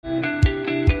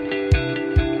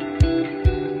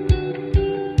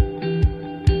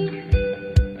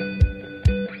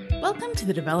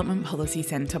the Development Policy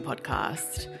Centre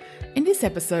podcast. In this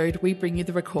episode, we bring you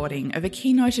the recording of a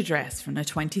keynote address from the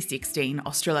 2016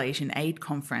 Australasian Aid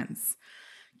Conference.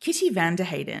 Kitty van der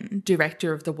Heyden,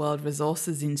 Director of the World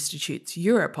Resources Institute's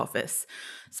Europe office,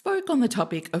 spoke on the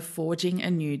topic of forging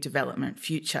a new development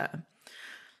future.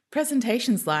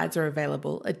 Presentation slides are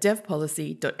available at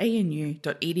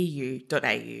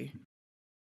devpolicy.anu.edu.au.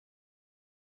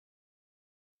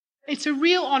 It's a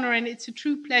real honour and it's a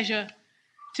true pleasure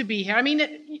to be here. I mean,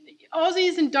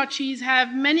 Aussies and Dutchies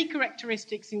have many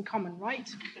characteristics in common,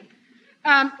 right?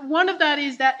 One of that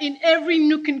is that in every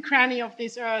nook and cranny of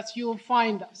this earth, you'll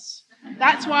find us.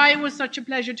 That's why it was such a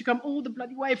pleasure to come all the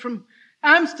bloody way from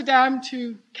Amsterdam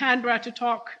to Canberra to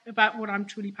talk about what I'm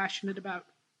truly passionate about.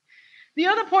 The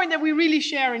other point that we really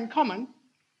share in common,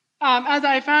 as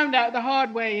I found out the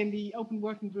hard way in the Open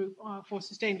Working Group for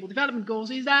Sustainable Development Goals,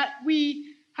 is that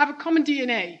we have a common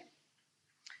DNA.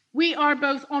 We are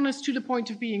both honest to the point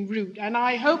of being rude, and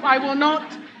I hope I will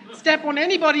not step on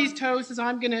anybody's toes as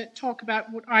I'm going to talk about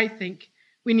what I think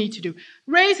we need to do.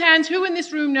 Raise hands, who in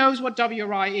this room knows what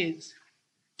WRI is?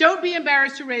 Don't be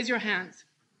embarrassed to raise your hands.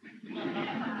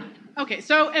 Okay,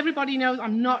 so everybody knows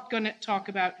I'm not going to talk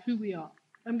about who we are.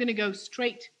 I'm going to go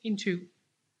straight into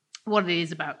what it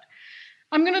is about.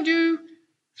 I'm going to do,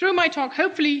 through my talk,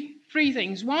 hopefully, three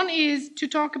things. One is to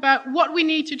talk about what we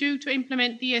need to do to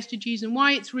implement the SDGs and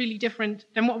why it's really different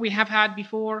than what we have had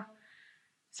before.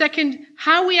 Second,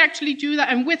 how we actually do that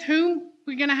and with whom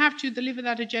we're going to have to deliver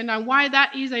that agenda and why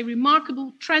that is a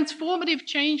remarkable, transformative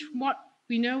change from what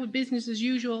we know with business as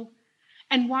usual,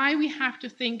 and why we have to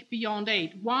think beyond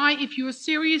aid. Why, if you're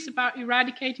serious about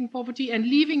eradicating poverty and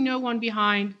leaving no one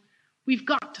behind, we've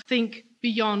got to think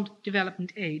beyond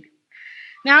development aid.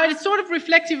 Now, it's sort of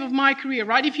reflective of my career,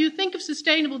 right? If you think of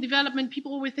sustainable development,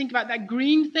 people always think about that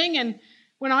green thing, and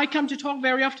when I come to talk,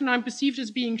 very often I'm perceived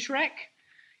as being Shrek.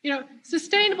 You know,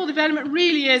 sustainable development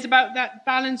really is about that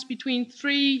balance between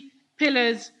three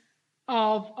pillars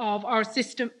of our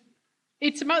system.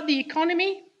 It's about the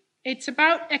economy, it's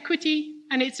about equity,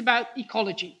 and it's about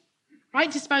ecology,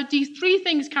 right? It's about these three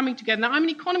things coming together. Now, I'm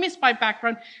an economist by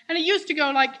background, and it used to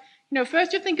go like, you know,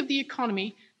 first you think of the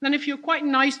economy, then if you're quite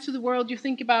nice to the world, you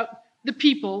think about the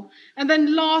people, and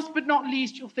then last but not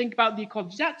least, you'll think about the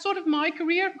ecology. That's sort of my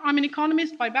career. I'm an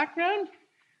economist by background.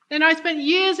 Then I spent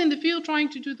years in the field trying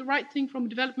to do the right thing from a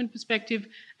development perspective,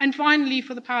 and finally,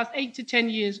 for the past 8 to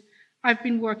 10 years, I've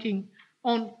been working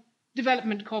on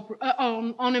development,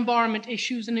 on environment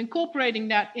issues and incorporating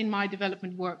that in my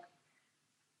development work.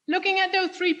 Looking at those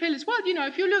three pillars, well, you know,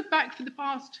 if you look back for the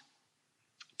past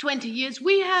 20 years,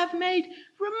 we have made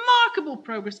remarkable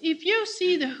progress. If you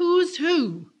see the who's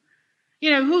who, you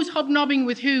know, who's hobnobbing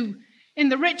with who in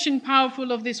the rich and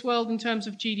powerful of this world in terms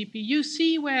of GDP, you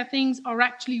see where things are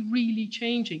actually really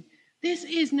changing. This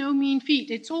is no mean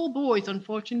feat. It's all boys,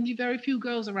 unfortunately, very few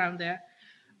girls around there.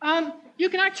 You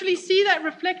can actually see that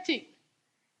reflected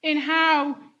in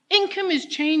how income is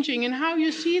changing and how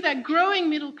you see that growing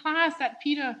middle class that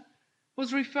Peter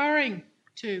was referring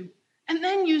to. And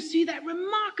then you see that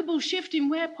remarkable shift in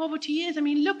where poverty is. I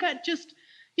mean, look at just,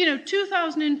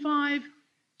 2005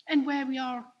 and where we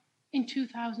are in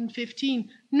 2015.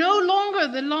 No longer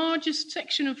the largest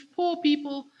section of poor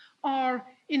people are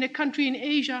in a country in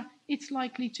Asia. It's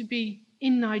likely to be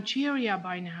in Nigeria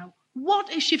by now.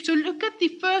 What a shift. So look at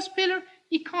the first pillar,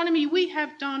 economy. We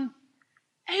have done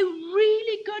a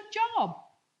really good job.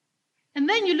 And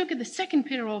then you look at the second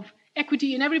pillar of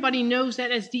equity, and everybody knows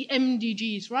that as the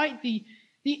MDGs, right? The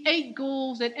 8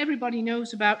 goals that everybody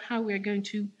knows about how we're going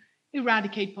to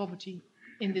eradicate poverty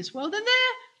in this world. And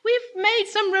there we've made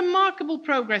some remarkable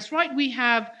progress, right? We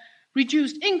have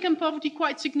reduced income poverty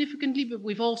quite significantly, but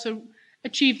we've also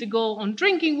achieved the goal on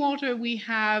drinking water. We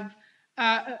have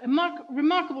a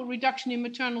remarkable reduction in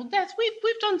maternal deaths.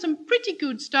 We've done some pretty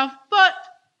good stuff, but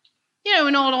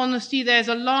in all honesty, there's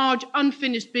a large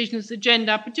unfinished business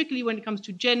agenda, particularly when it comes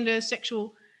to gender,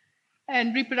 sexual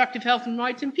and reproductive health and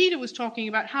rights. And Peter was talking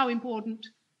about how important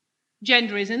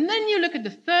gender is. And then you look at the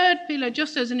third pillar,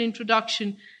 just as an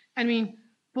introduction. I mean,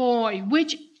 boy,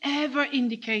 whichever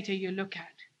indicator you look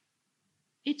at,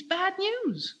 it's bad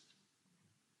news.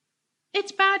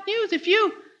 It's bad news. If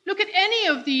you look at any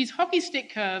of these hockey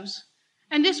stick curves,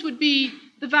 and this would be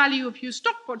the value of your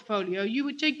stock portfolio, you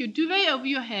would take your duvet over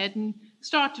your head and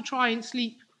start to try and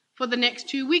sleep for the next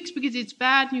 2 weeks because it's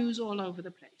bad news all over the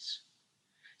place.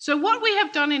 So what we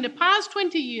have done in the past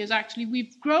 20 years, actually,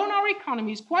 we've grown our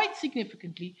economies quite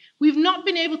significantly. We've not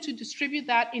been able to distribute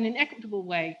that in an equitable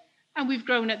way, and we've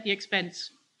grown at the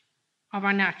expense of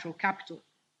our natural capital.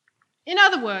 In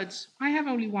other words, I have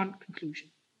only one conclusion.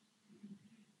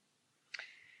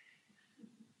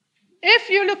 if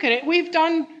you look at it, we've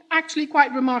done actually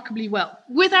quite remarkably well.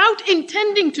 Without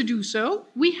intending to do so,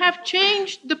 we have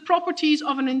changed the properties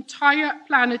of an entire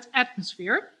planet's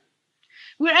atmosphere.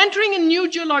 We're entering a new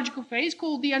geological phase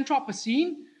called the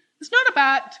Anthropocene. That's not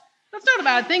a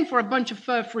bad thing for a bunch of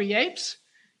fur-free apes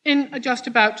in just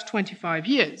about 25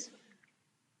 years.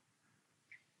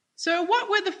 So what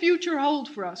will the future hold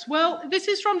for us? Well, this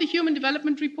is from the Human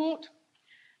Development Report,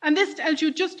 and this tells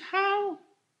you just how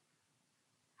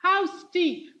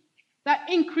steep that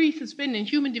increase has been in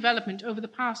human development over the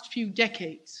past few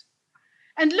decades.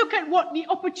 And look at what the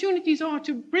opportunities are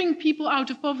to bring people out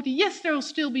of poverty. Yes, there will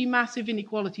still be massive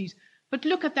inequalities, but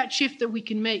look at that shift that we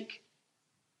can make.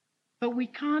 But we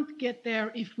can't get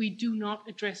there if we do not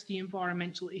address the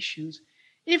environmental issues.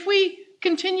 If we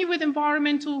continue with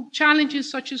environmental challenges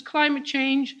such as climate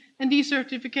change and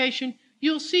desertification,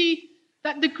 you'll see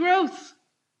that the growth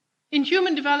in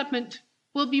human development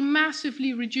will be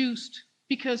massively reduced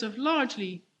because of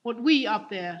largely what we up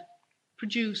there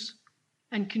produce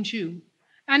and consume.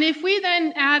 And if we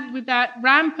then add with that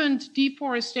rampant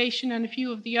deforestation and a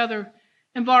few of the other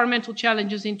environmental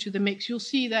challenges into the mix, you'll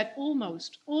see that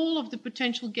almost all of the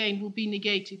potential gain will be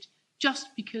negated just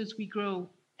because we grow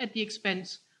at the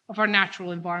expense of our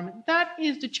natural environment. That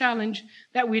is the challenge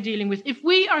that we're dealing with. If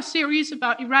we are serious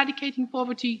about eradicating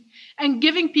poverty and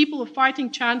giving people a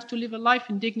fighting chance to live a life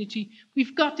in dignity,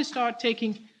 we've got to start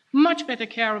taking much better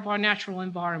care of our natural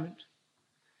environment.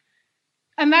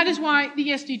 And that is why the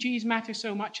SDGs matter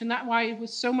so much, and that's why it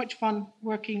was so much fun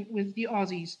working with the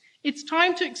Aussies. It's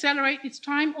time to accelerate. It's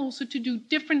time also to do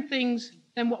different things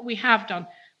than what we have done.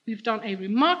 We've done a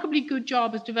remarkably good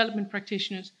job as development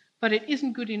practitioners, but it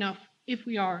isn't good enough if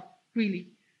we are really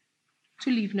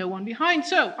to leave no one behind.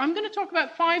 So I'm going to talk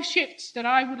about 5 shifts that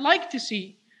I would like to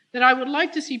see,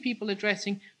 people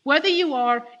addressing. Whether you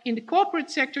are in the corporate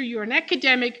sector, you're an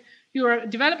academic, you're a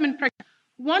development practitioner,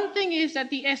 one thing is that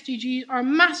the SDGs are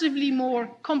massively more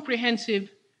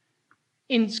comprehensive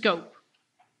in scope.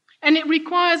 And it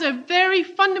requires a very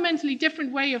fundamentally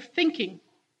different way of thinking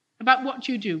about what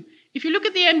you do. If you look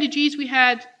at the MDGs, we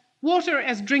had water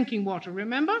as drinking water,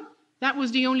 remember? That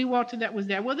was the only water that was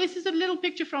there. Well, this is a little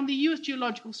picture from the US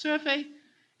Geological Survey.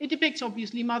 It depicts,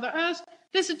 obviously, Mother Earth.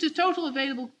 This is the total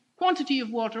available quantity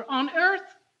of water on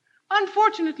Earth.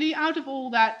 Unfortunately, out of all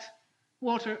that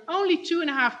water, only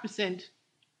 2.5%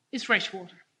 is fresh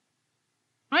water,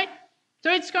 right?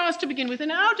 So it's scarce to begin with.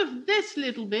 And out of this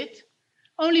little bit,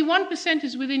 only 1%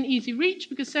 is within easy reach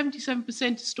because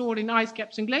 77% is stored in ice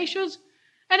caps and glaciers,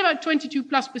 and about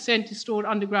 22+% is stored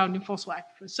underground in fossil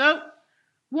aquifers. So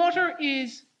water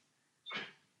is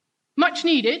much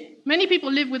needed. Many people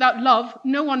live without love.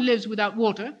 No one lives without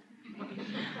water.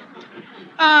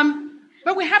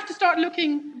 But we have to start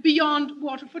looking beyond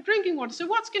water for drinking water. So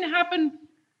what's going to happen?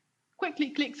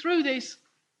 Quickly click through this.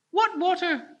 What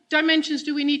water dimensions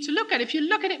do we need to look at? If you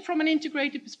look at it from an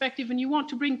integrated perspective and you want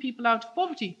to bring people out of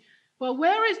poverty, well,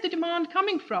 where is the demand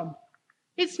coming from?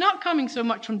 It's not coming so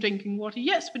much from drinking water,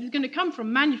 yes, but it's going to come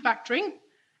from manufacturing.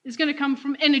 It's going to come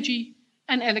from energy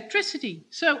and electricity.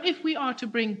 So if we are to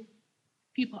bring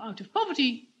people out of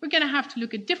poverty, we're going to have to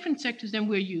look at different sectors than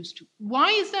we're used to. Why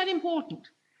is that important?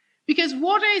 Because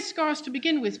water is scarce to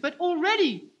begin with, but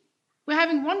already we're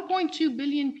having 1.2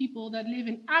 billion people that live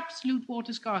in absolute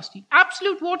water scarcity.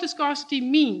 Absolute water scarcity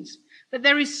means that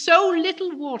there is so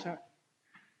little water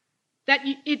that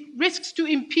it risks to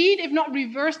impede, if not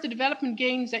reverse, the development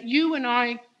gains that you and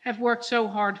I have worked so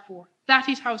hard for. That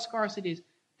is how scarce it is.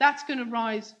 That's going to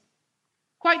rise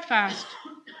quite fast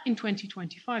in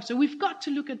 2025. So we've got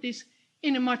to look at this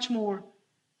in a much more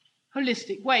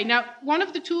holistic way. Now, one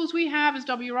of the tools we have as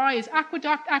WRI is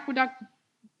Aqueduct. Aqueduct,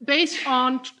 based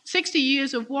on 60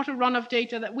 years of water runoff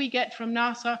data that we get from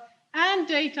NASA and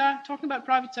data, talking about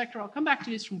private sector, I'll come back to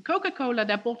this, from Coca-Cola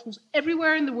that bottles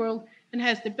everywhere in the world and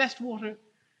has the best water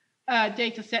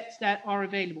data sets that are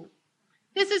available.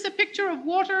 This is a picture of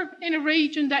water in a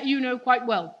region that you know quite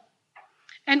well.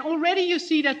 And already you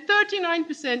see that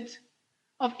 39%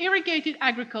 of irrigated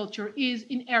agriculture is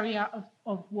in area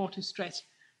of water stress.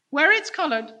 Where it's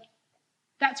colored,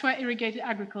 that's where irrigated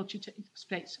agriculture takes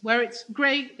place. Where it's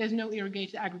gray, there's no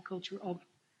irrigated agriculture of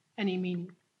any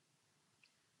meaning.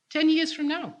 10 years from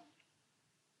now,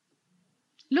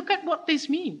 look at what this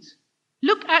means.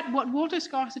 Look at what water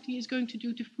scarcity is going to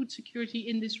do to food security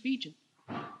in this region.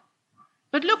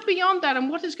 But look beyond that and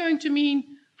what it's going to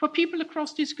mean for people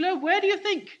across this globe. Where do you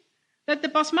think that the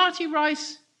basmati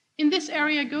rice in this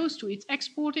area goes to? It's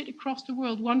exported across the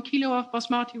world. 1 kilo of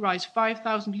basmati rice,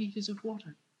 5,000 liters of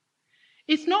water.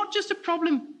 It's not just a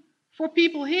problem for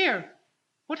people here.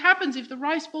 What happens if the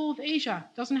rice bowl of Asia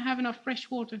doesn't have enough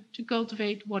fresh water to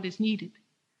cultivate what is needed?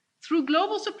 Through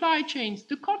global supply chains,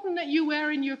 the cotton that you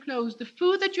wear in your clothes, the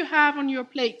food that you have on your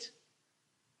plate,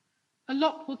 a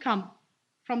lot will come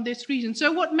from this region.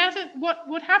 So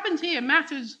what happens here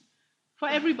matters for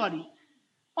everybody.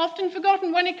 Often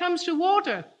forgotten when it comes to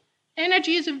water,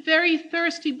 energy is a very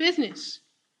thirsty business.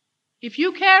 If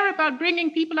you care about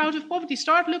bringing people out of poverty,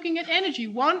 start looking at energy.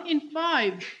 1 in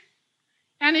 5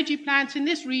 energy plants in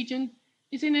this region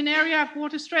is in an area of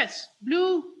water stress.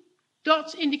 Blue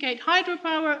dots indicate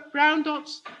hydropower, brown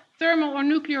dots, thermal or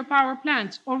nuclear power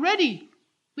plants. Already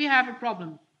we have a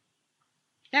problem.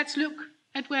 Let's look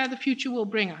at where the future will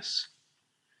bring us.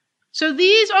 So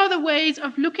these are the ways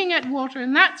of looking at water,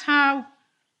 and that's how,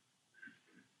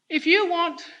 if you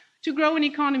want to grow an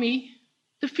economy,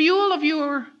 the fuel of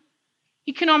your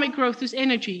economic growth is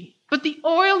energy, but the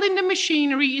oil in the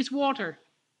machinery is water.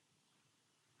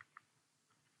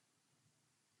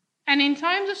 And in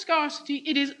times of scarcity,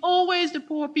 it is always the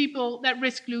poor people that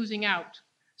risk losing out.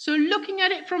 So looking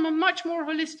at it from a much more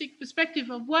holistic perspective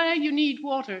of where you need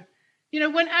water.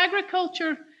 When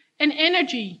agriculture and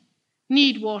energy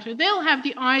need water, they'll have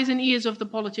the eyes and ears of the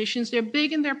politicians. They're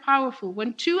big and they're powerful.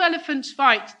 When 2 elephants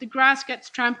fight, the grass gets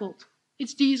trampled.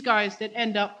 It's these guys that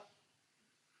end up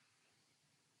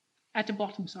at the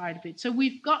bottom side of it. So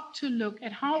we've got to look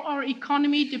at how our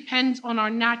economy depends on our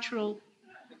natural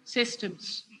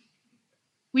systems.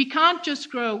 We can't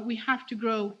just grow, we have to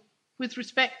grow with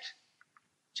respect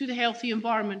to the healthy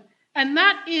environment. And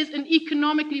that is an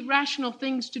economically rational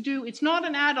thing to do. It's not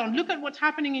an add-on. Look at what's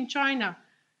happening in China.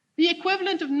 The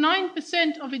equivalent of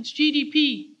 9% of its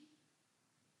GDP.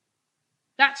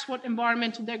 That's what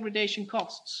environmental degradation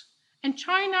costs. And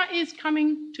China is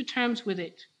coming to terms with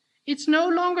it. It's no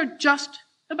longer just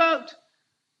about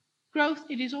growth,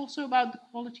 it is also about the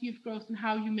quality of growth and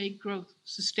how you make growth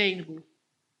sustainable.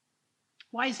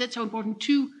 Why is that so important?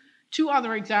 Two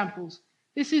other examples.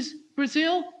 This is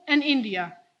Brazil and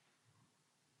India.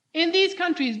 In these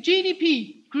countries,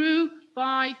 GDP grew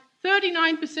by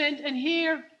 39%, and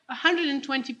here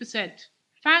 120%.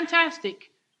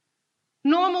 Fantastic.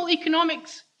 Normal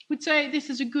economics would say this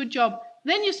is a good job.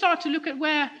 Then you start to look at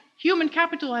where human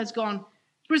capital has gone.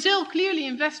 Brazil clearly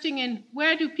investing in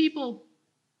where do people,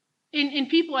 in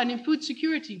people and in food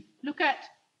security. Look at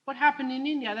what happened in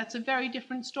India. That's a very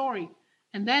different story.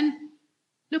 And then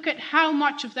look at how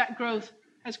much of that growth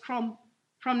has come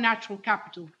from natural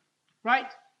capital,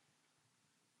 right?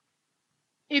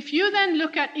 If you then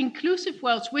look at inclusive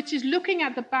wealth, which is looking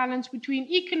at the balance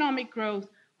between economic growth,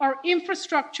 or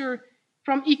infrastructure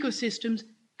from ecosystems,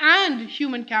 and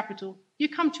human capital, you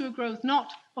come to a growth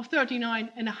not of 39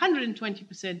 and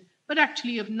 120%, but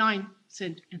actually of 9%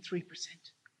 and 3%.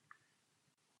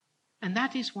 And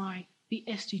that is why the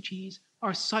SDGs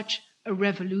are such a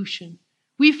revolution.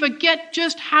 We forget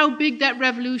just how big that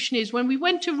revolution is. When we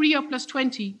went to Rio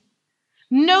 +20,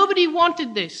 nobody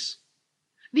wanted this.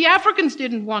 The Africans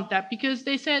didn't want that because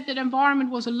they said that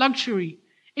environment was a luxury.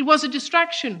 It was a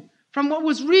distraction from what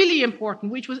was really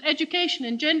important, which was education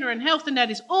and gender and health, and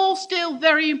that is all still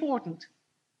very important.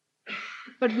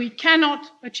 But we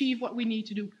cannot achieve what we need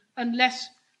to do unless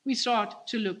we start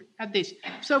to look at this.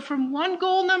 So from one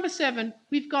goal, number 7,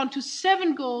 we've gone to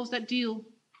 7 goals that deal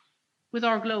with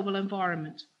our global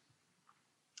environment.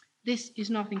 This is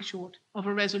nothing short of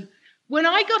a resolution. When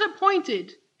I got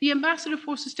appointed the Ambassador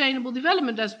for Sustainable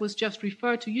Development, as was just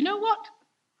referred to, you know what?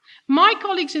 My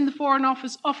colleagues in the Foreign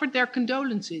Office offered their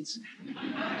condolences.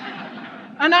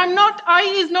 And I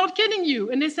is not kidding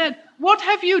you. And they said, what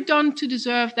have you done to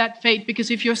deserve that fate? Because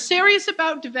if you're serious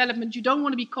about development, you don't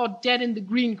want to be caught dead in the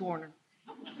green corner.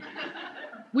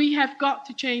 We have got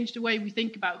to change the way we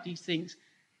think about these things.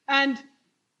 And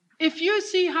if you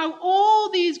see how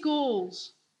all these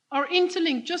goals are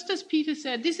interlinked, just as Peter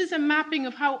said, this is a mapping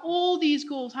of how all these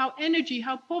goals, how energy,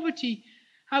 how poverty,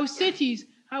 how cities,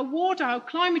 how water, how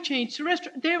climate change,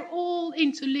 terrestrial, they're all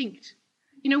interlinked.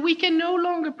 We can no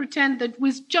longer pretend that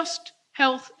with just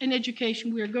health and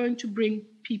education, we are going to bring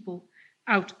people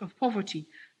out of poverty.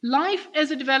 Life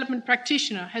as a development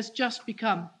practitioner has just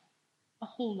become a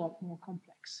whole lot more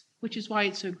complex, which is why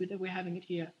it's so good that we're having it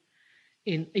here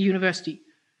in a university.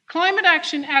 Climate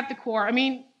action at the core.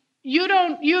 You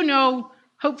know,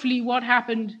 hopefully, what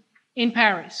happened in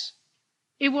Paris.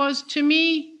 It was, to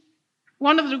me,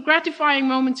 one of the gratifying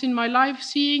moments in my life,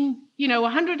 seeing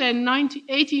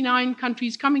 189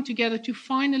 countries coming together to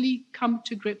finally come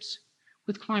to grips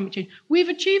with climate change. We've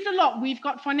achieved a lot. We've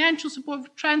got financial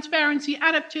support, transparency,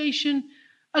 adaptation,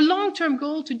 a long-term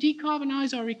goal to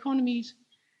decarbonize our economies.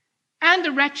 and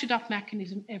a ratchet up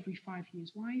mechanism every 5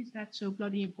 years. Why is that so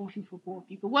bloody important for poor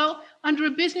people? Well, under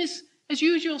a business as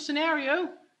usual scenario,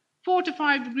 4 to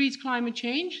 5 degrees climate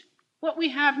change, what we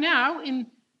have now in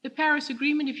the Paris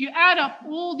Agreement, if you add up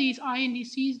all these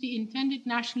INDCs, the intended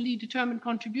nationally determined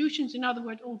contributions, in other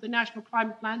words, all the national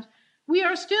climate plans, we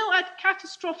are still at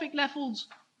catastrophic levels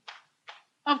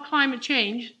of climate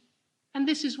change, and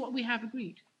this is what we have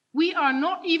agreed. We are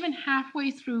not even halfway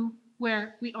through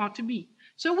where we ought to be.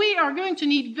 So we are going to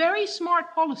need very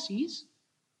smart policies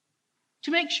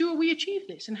to make sure we achieve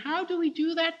this. And how do we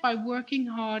do that? By working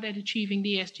hard at achieving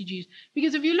the SDGs.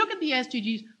 Because if you look at the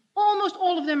SDGs, almost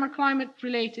all of them are climate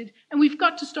related, and we've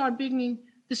got to start bringing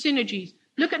the synergies.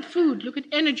 Look at food, look at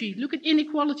energy, look at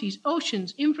inequalities,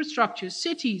 oceans, infrastructures,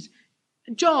 cities,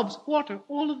 jobs, water,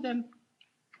 all of them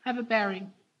have a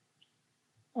bearing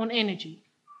on energy.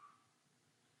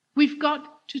 We've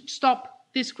got to stop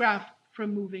this graph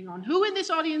from moving on. Who in this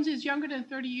audience is younger than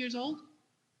 30 years old?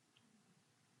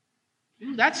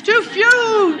 Ooh, that's too few!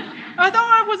 I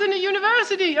thought I was in a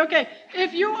university. Okay,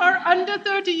 if you are under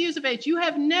 30 years of age, you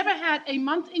have never had a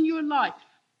month in your life,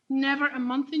 never a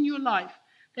month in your life,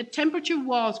 that temperature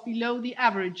was below the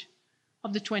average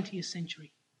of the 20th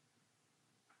century.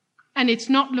 And it's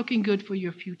not looking good for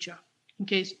your future, in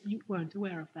case you weren't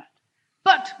aware of that.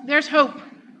 But there's hope.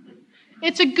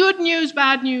 It's a good news,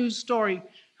 bad news story.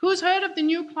 Who's heard of the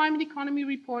new climate economy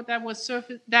report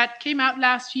that came out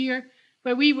last year,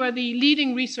 where we were the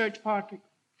leading research partner?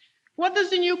 What does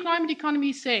the new climate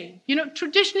economy say? You know,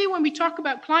 traditionally when we talk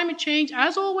about climate change,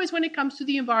 as always when it comes to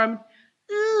the environment,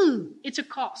 it's a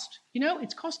cost. You know,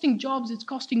 it's costing jobs, it's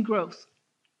costing growth.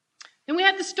 Then we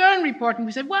had the Stern report and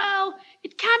we said, well,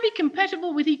 it can be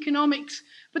compatible with economics,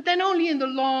 but then only in the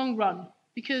long run,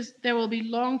 because there will be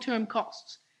long-term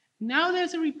costs. Now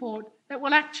there's a report that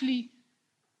will actually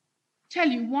tell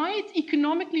you why it's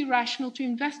economically rational to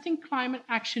invest in climate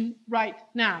action right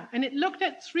now. And it looked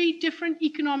at 3 different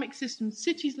economic systems,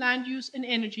 cities, land use, and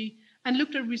energy, and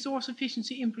looked at resource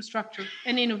efficiency, infrastructure,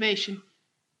 and innovation.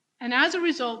 And as a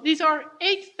result, these are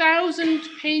 8,000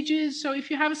 pages, so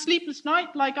if you have a sleepless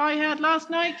night like I had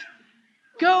last night,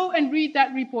 go and read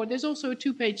that report. There's also a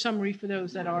 2-page summary for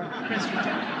those that are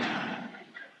interested.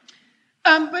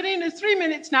 But in a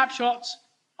 3-minute snapshot,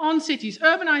 on cities,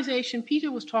 urbanization,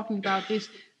 Peter was talking about this.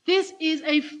 This is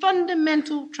a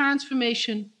fundamental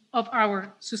transformation of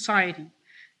our society.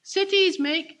 Cities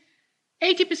make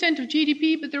 80% of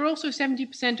GDP, but they're also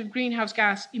 70% of greenhouse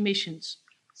gas emissions.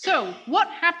 So what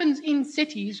happens in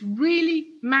cities really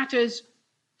matters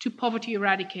to poverty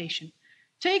eradication.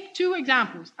 Take 2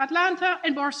 examples, Atlanta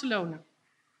and Barcelona.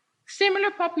 Similar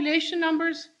population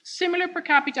numbers, similar per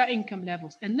capita income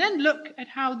levels, and then look at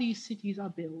how these cities are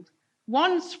built.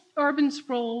 1 urban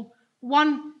sprawl,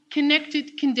 1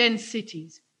 connected, condensed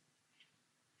cities.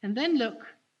 And then look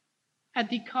at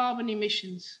the carbon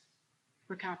emissions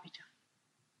per capita.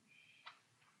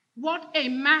 What a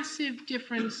massive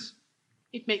difference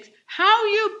it makes. How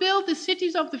you build the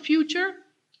cities of the future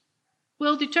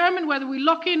will determine whether we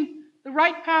lock in the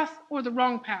right path or the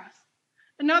wrong path.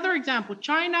 Another example,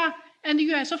 China and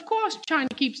the US. Of course, China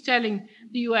keeps telling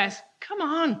the US, come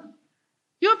on,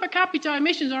 your per capita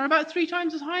emissions are about 3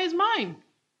 times as high as mine.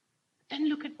 Then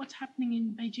look at what's happening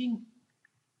in Beijing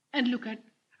and look at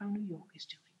how New York is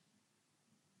doing.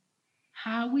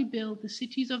 How we build the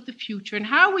cities of the future and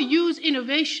how we use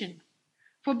innovation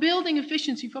for building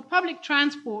efficiency, for public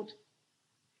transport,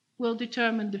 will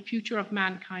determine the future of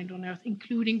mankind on Earth,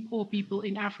 including poor people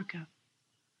in Africa.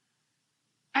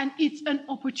 And it's an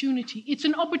opportunity. It's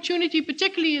an opportunity,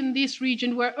 particularly in this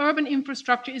region where urban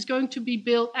infrastructure is going to be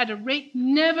built at a rate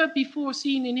never before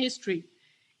seen in history.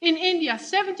 In India,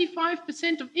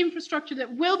 75% of infrastructure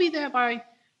that will be there by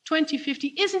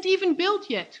 2050 isn't even built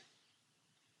yet.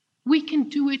 We can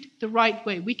do it the right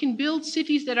way. We can build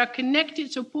cities that are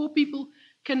connected so poor people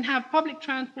can have public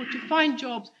transport to find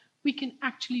jobs. We can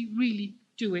actually really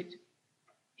do it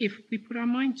if we put our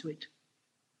mind to it.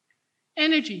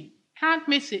 Energy. Can't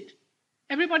miss it.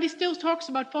 Everybody still talks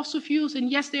about fossil fuels, and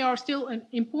yes, they are still an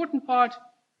important part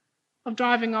of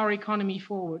driving our economy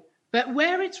forward. But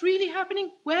where it's really happening,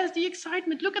 where's the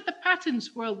excitement? Look at the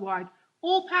patents worldwide.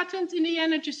 All patents in the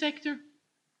energy sector,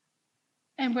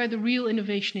 and where the real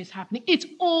innovation is happening. It's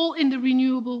all in the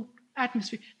renewable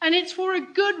atmosphere. And it's for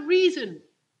a good reason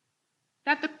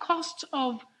that the costs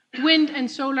of wind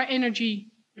and solar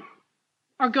energy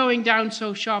are going down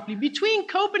so sharply. Between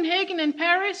Copenhagen and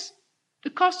Paris, the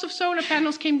cost of solar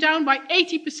panels came down by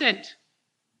 80%.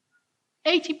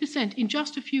 80% in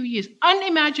just a few years.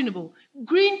 Unimaginable.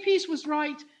 Greenpeace was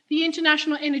right. The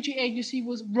International Energy Agency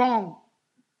was wrong.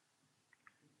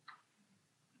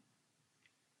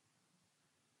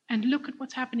 And look at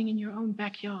what's happening in your own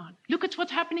backyard. Look at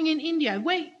what's happening in India.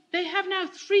 Wait, they have now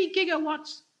 3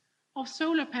 gigawatts of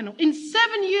solar panel. In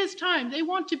 7 years' time, they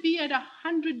want to be at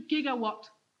 100 gigawatt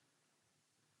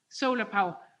solar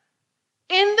power.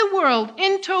 In the world,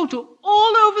 in total,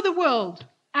 all over the world,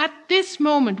 at this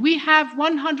moment, we have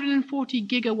 140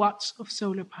 gigawatts of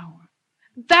solar power.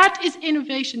 That is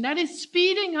innovation. That is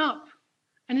speeding up.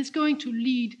 And it's going to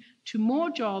lead to more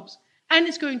jobs, and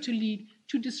it's going to lead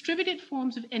to distributed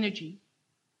forms of energy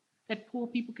that poor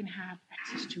people can have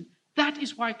access to. That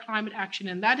is why climate action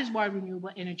and that is why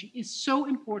renewable energy is so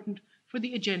important for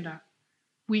the agenda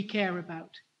we care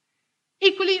about.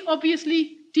 Equally,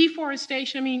 obviously,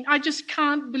 deforestation. I mean, I just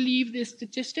can't believe the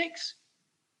statistics.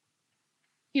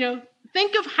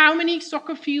 Think of how many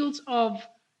soccer fields of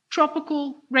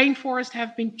tropical rainforest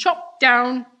have been chopped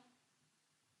down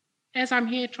as I'm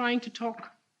here trying to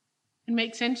talk and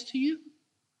make sense to you.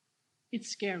 It's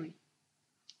scary.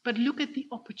 But look at the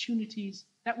opportunities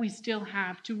that we still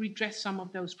have to redress some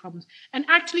of those problems. And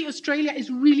actually, Australia is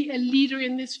really a leader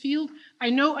in this field. I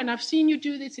know, and I've seen you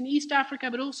do this in East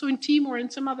Africa, but also in Timor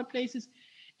and some other places,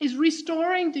 is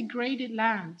restoring degraded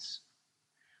lands.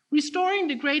 Restoring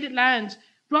degraded lands,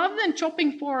 rather than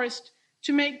chopping forest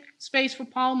to make space for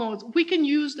palm oils, we can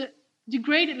use the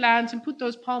degraded lands and put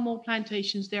those palm oil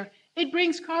plantations there. It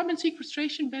brings carbon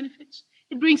sequestration benefits.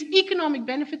 It brings economic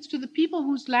benefits to the people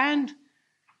whose land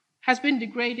has been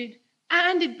degraded.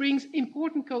 And it brings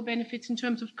important co-benefits in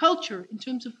terms of culture, in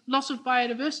terms of loss of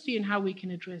biodiversity and how we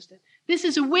can address that. This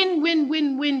is a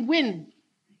win-win-win-win-win.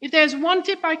 If there's one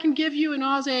tip I can give you in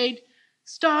AusAid,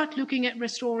 start looking at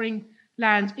restoring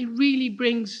lands. It really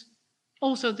brings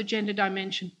also the gender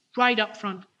dimension right up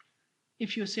front.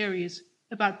 If you're serious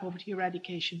about poverty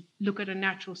eradication, look at our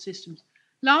natural systems.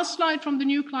 Last slide from the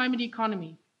new climate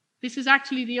economy. This is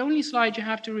actually the only slide you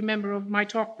have to remember of my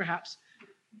talk, perhaps.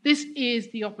 This is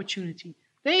the opportunity.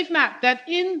 They've mapped that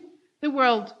in the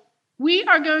world, we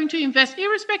are going to invest,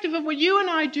 irrespective of what you and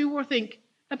I do or think,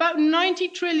 about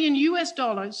 $90 trillion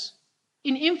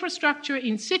in infrastructure,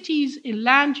 in cities, in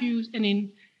land use, and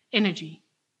in energy.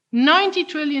 $90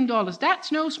 trillion.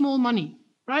 That's no small money,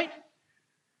 right?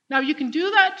 Now, you can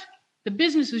do that the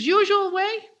business as usual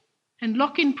way and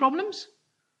lock in problems,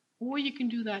 or you can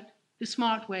do that the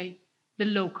smart way, the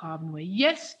low carbon way.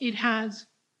 Yes, it has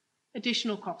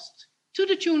additional costs to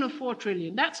the tune of $4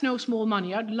 trillion. That's no small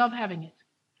money. I'd love having it.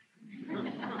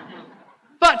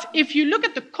 But if you look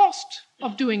at the cost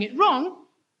of doing it wrong,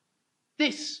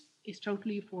 this is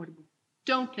totally affordable.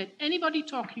 Don't let anybody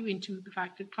talk you into the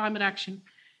fact that climate action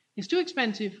is too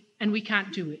expensive and we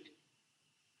can't do it.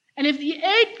 And if the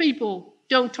aid people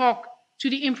don't talk to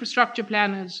the infrastructure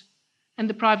planners and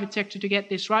the private sector to get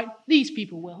this right, these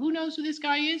people will. Who knows who this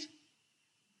guy is?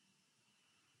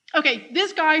 Okay,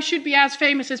 this guy should be as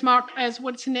famous as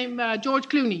George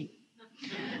Clooney.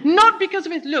 Not because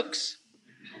of his looks.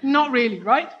 Not really,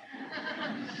 right?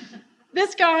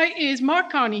 This guy is Mark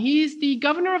Carney. He is the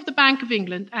governor of the Bank of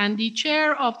England and the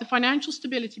chair of the Financial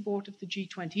Stability Board of the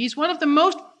G20. He's one of the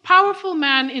most powerful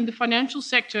men in the financial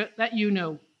sector that you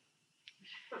know.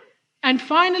 And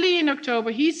finally, in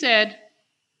October, he said,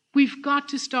 we've got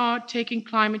to start taking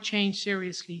climate change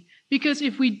seriously. Because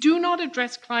if we do not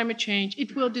address climate change,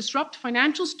 it will disrupt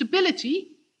financial stability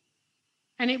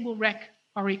and it will wreck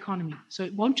our economy. So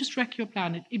it won't just wreck your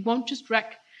planet. It won't just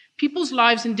wreck people's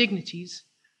lives and dignities.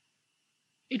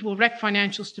 It will wreck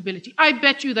financial stability. I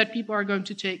bet you that people are going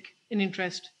to take an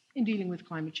interest in dealing with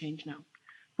climate change now.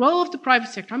 Role of the private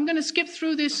sector. I'm going to skip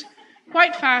through this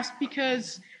quite fast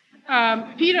because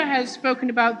Peter has spoken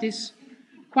about this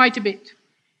quite a bit.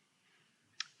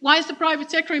 Why is the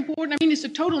private sector important? I mean, it's a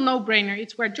total no-brainer.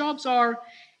 It's where jobs are.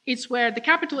 It's where the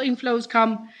capital inflows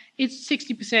come. It's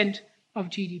 60% of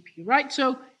GDP, right?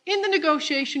 So in the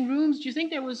negotiation rooms, do you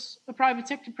think there was a private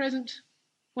sector present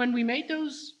when we made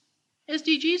those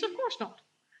SDGs? Of course not.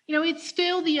 It's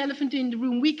still the elephant in the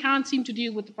room. We can't seem to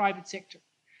deal with the private sector.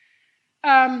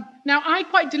 Now, I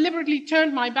quite deliberately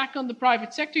turned my back on the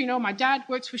private sector. My dad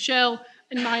works for Shell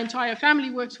and my entire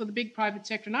family works for the big private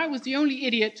sector. And I was the only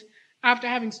idiot after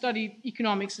having studied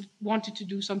economics that wanted to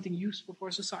do something useful for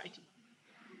society.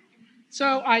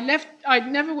 So I left.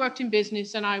 I'd never worked in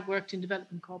business and I worked in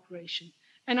development cooperation.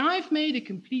 And I've made a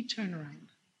complete turnaround.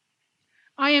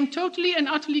 I am totally and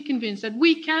utterly convinced that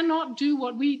we cannot do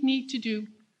what we need to do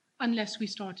unless we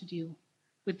start to deal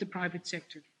with the private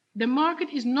sector. The market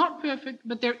is not perfect,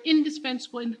 but they're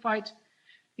indispensable in the fight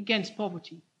against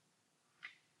poverty.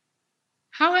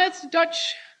 How has the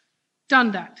Dutch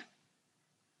done that?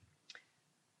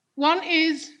 One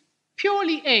is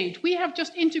purely aid. We have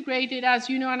just integrated, as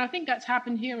you know, and I think that's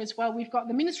happened here as well. We've got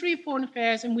the Ministry of Foreign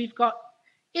Affairs, and we've got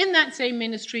in that same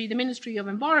ministry the Ministry of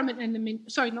Environment and the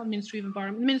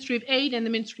Ministry of Aid and the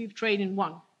Ministry of Trade in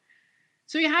one.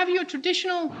 So you have your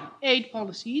traditional aid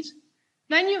policies,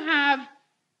 then you have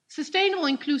sustainable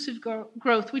inclusive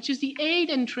growth, which is the aid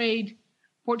and trade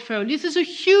portfolio. This is a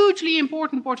hugely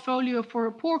important portfolio for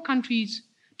poor countries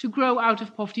to grow out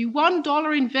of poverty.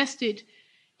 $1 invested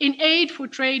in aid for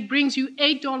trade brings you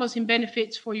 $8 in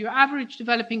benefits for your average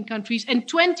developing countries and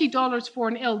 $20 for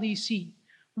an LDC.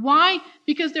 Why?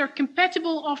 Because they're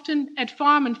compatible often at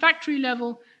farm and factory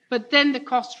level, but then the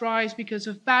costs rise because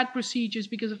of bad procedures,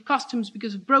 because of customs,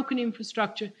 because of broken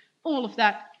infrastructure. All of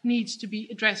that needs to be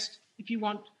addressed if you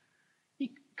want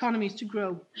economies to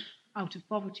grow out of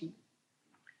poverty.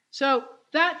 So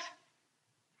that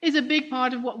is a big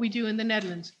part of what we do in the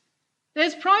Netherlands.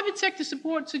 There's private sector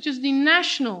support, such as the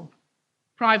national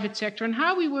private sector, and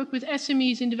how we work with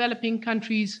SMEs in developing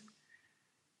countries.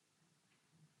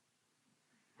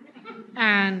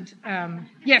 And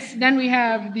yes, then we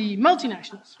have the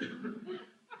multinationals.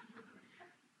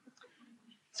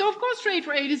 So, of course, trade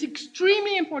for aid is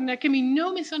extremely important. There can be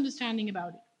no misunderstanding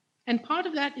about it. And part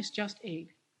of that is just aid.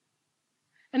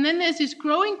 And then there's this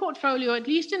growing portfolio, at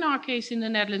least in our case in the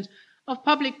Netherlands, of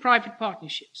public-private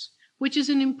partnerships, which is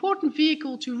an important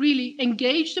vehicle to really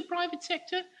engage the private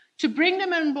sector, to bring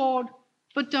them on board,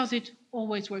 but does it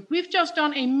always work? We've just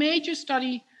done a major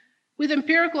study with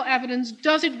empirical evidence.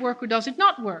 Does it work or does it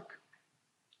not work?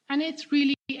 And it's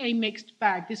really a mixed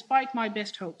bag, despite my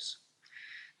best hopes.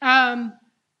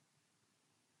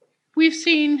 We've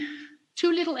seen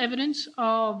too little evidence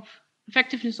of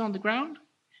effectiveness on the ground.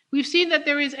 We've seen that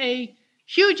there is a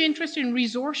huge interest in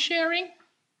resource sharing,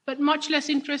 but much less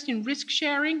interest in risk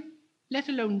sharing, let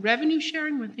alone revenue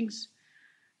sharing when things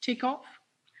take off.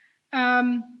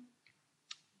 And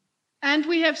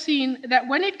we have seen that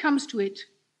when it comes to it,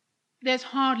 there's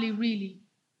hardly really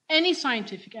any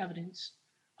scientific evidence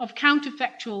of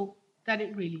counterfactual that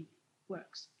it really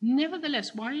works.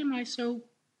 Nevertheless, why am I so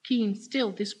keen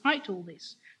still, despite all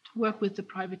this, to work with the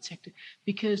private sector?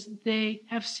 Because they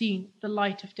have seen the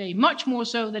light of day, much more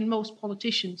so than most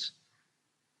politicians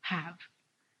have.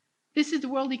 This is the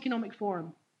World Economic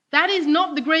Forum. That is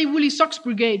not the grey woolly socks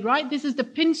brigade, right? This is the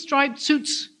pinstriped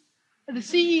suits, the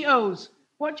CEOs.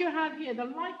 What you have here, the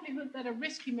likelihood that a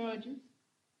risk emerges,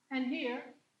 and here,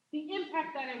 the impact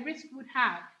that a risk would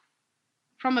have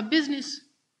from a business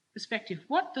perspective.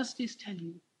 What does this tell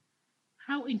you?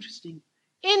 How interesting.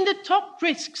 In the top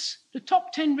risks, the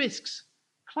top 10 risks,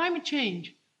 climate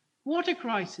change, water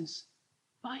crisis,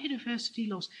 biodiversity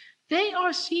loss, they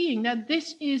are seeing that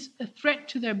this is a threat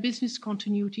to their business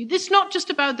continuity. This is not just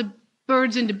about the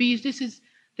birds and the bees.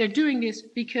 They're doing this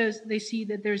because they see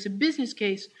that there's a business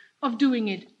case of doing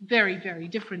it very, very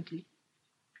differently.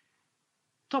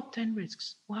 Top 10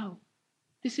 risks. Wow.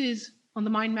 This is on the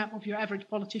mind map of your average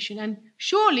politician. And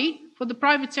surely, for the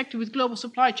private sector with global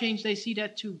supply chains, they see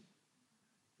that too.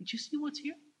 Did you see what's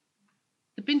here?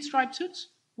 The pinstripe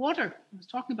suits, water, I was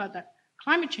talking about that,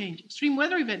 climate change, extreme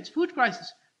weather events, food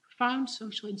crisis, profound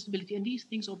social instability, and these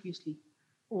things obviously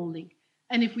all link.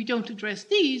 And if we don't address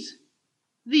these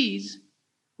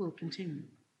will continue.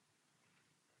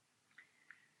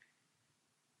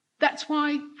 That's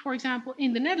why, for example,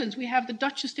 in the Netherlands, we have the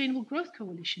Dutch Sustainable Growth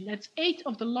Coalition. That's 8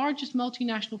 of the largest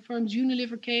multinational firms,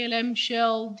 Unilever, KLM,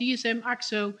 Shell, DSM,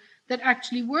 AXO, that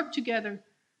actually work together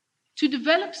to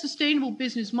develop sustainable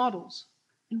business models,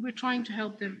 and we're trying to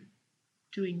help them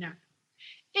doing that.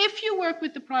 If you work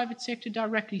with the private sector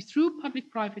directly through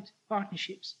public-private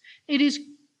partnerships, it is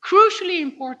crucially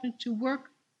important to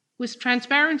work with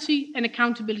transparency and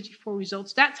accountability for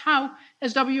results. That's how,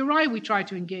 as WRI, we try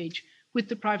to engage with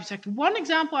the private sector. One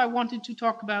example I wanted to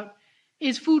talk about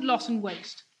is food loss and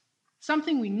waste,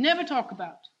 something we never talk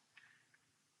about.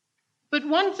 But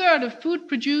 1/3 of food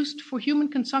produced for human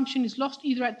consumption is lost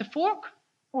either at the fork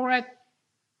or at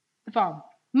the farm.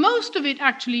 Most of it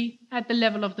actually at the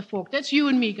level of the fork. That's you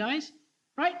and me, guys,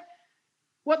 right?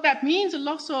 What that means, a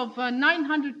loss of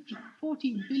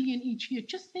 940 billion each year.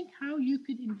 Just think how you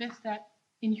could invest that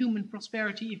in human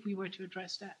prosperity if we were to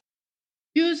address that.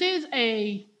 Uses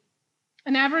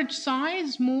an average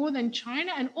size more than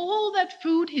China, and all that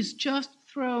food is just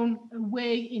thrown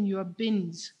away in your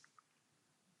bins.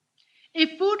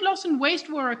 If food loss and waste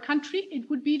were a country, it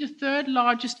would be the 3rd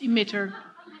largest emitter.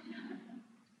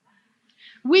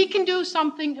 We can do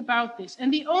something about this,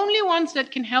 and the only ones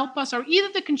that can help us are either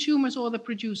the consumers or the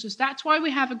producers. That's why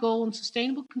we have a goal on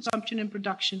sustainable consumption and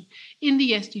production in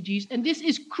the SDGs, and this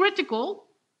is critical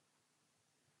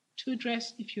to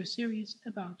address if you're serious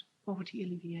about poverty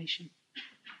alleviation,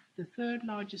 the third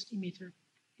largest emitter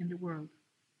in the world.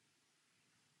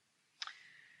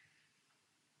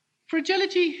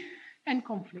 Fragility and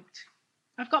conflict.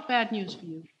 I've got bad news for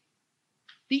you.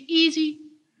 The easy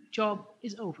job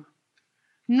is over.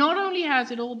 Not only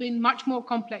has it all been much more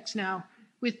complex now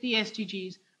with the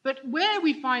SDGs, but where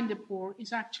we find the poor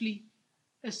is actually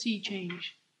a sea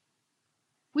change.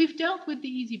 We've dealt with the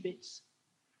easy bits.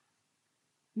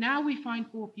 Now we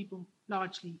find poor people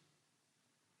largely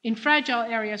in fragile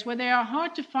areas where they are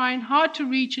hard to find, hard to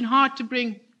reach, and hard to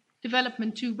bring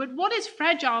development to. But what is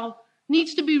fragile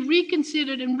needs to be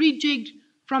reconsidered and rejigged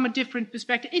from a different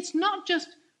perspective. It's not just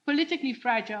politically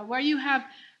fragile, where you have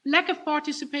lack of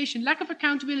participation, lack of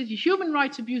accountability, human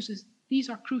rights abuses. These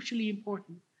are crucially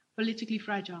important, politically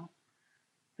fragile.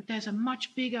 But there's a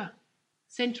much bigger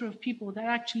center of people that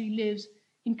actually lives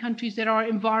in countries that are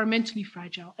environmentally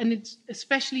fragile. And it's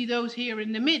especially those here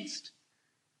in the midst,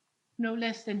 no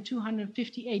less than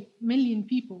 258 million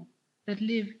people that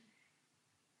live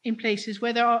in places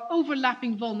where there are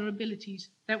overlapping vulnerabilities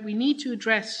that we need to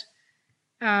address.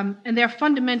 And they're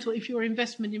fundamental if your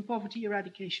investment in poverty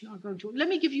eradication are going to. Let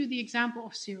me give you the example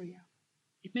of Syria.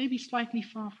 It may be slightly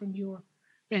far from your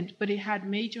rent, but it had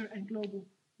major and global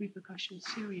repercussions.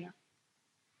 Syria.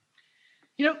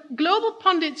 You know, global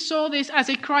pundits saw this as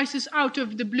a crisis out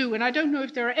of the blue. And I don't know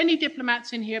if there are any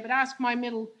diplomats in here, but ask my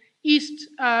Middle East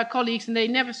colleagues, and they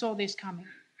never saw this coming.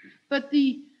 But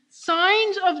the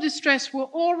signs of distress were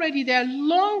already there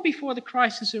long before the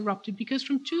crisis erupted, because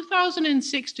from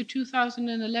 2006 to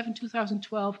 2011,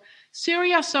 2012,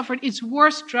 Syria suffered its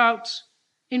worst droughts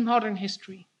in modern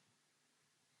history.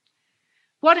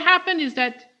 What happened is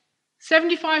that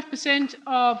 75%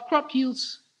 of crop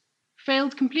yields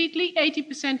failed completely,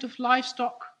 80% of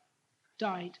livestock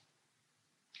died.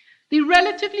 The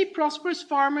relatively prosperous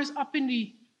farmers up in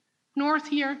the north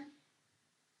here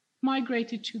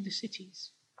migrated to the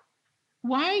cities.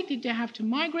 Why did they have to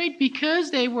migrate? Because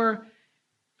they were,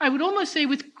 I would almost say,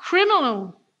 with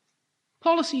criminal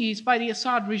policies by the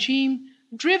Assad regime,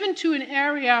 driven to an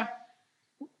area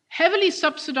heavily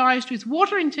subsidized with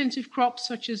water-intensive crops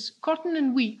such as cotton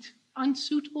and wheat,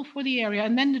 unsuitable for the area,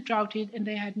 and then the drought hit and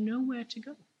they had nowhere to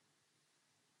go.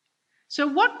 So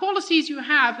what policies you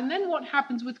have, and then what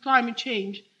happens with climate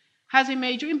change, has a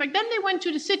major impact. Then they went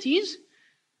to the cities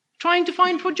trying to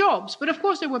find for jobs. But of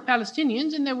course there were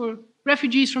Palestinians and there were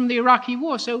refugees from the Iraqi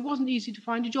war, so it wasn't easy to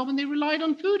find a job and they relied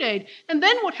on food aid. And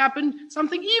then what happened,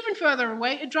 something even further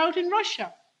away, a drought in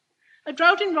Russia. A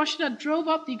drought in Russia that drove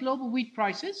up the global wheat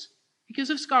prices because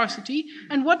of scarcity.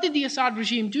 And what did the Assad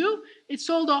regime do? It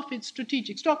sold off its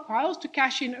strategic stockpiles to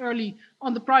cash in early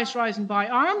on the price rise and buy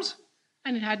arms,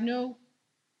 and it had no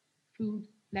food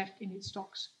left in its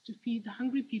stocks to feed the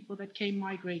hungry people that came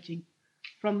migrating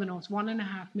from the north,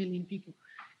 1.5 million people.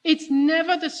 It's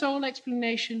never the sole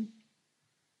explanation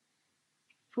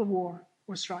for war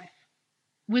or strife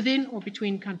within or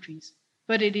between countries,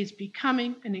 but it is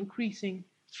becoming an increasing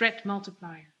threat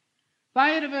multiplier.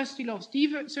 Biodiversity loss,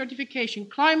 desertification,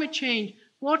 climate change,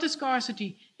 water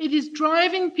scarcity, it is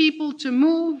driving people to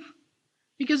move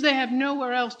because they have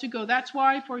nowhere else to go. That's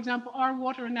why, for example, our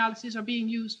water analyses are being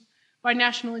used by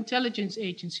national intelligence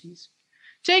agencies.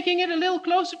 Taking it a little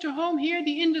closer to home here,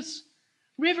 the Indus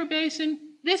River Basin,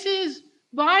 this is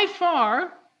by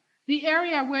far the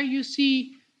area where you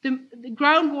see the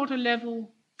groundwater level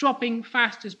dropping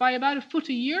fastest, by about a foot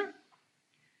a year.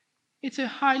 It's a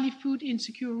highly food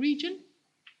insecure region,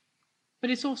 but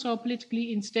it's also a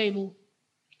politically unstable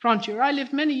frontier. I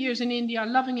lived many years in India,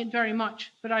 loving it very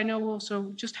much, but I know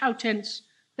also just how tense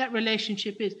that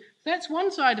relationship is. That's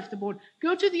one side of the border.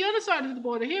 Go to the other side of the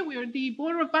border. Here we are at the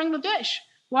border of Bangladesh.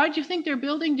 Why do you think they're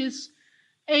building this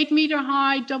 8-meter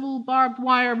high double barbed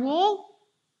wire wall?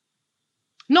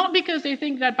 Not because they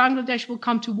think that Bangladesh will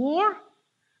come to war,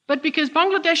 but because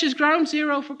Bangladesh is ground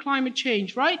zero for climate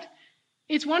change, right?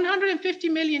 It's 150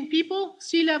 million people,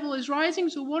 sea level is rising,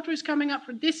 so water is coming up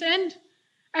from this end,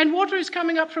 and water is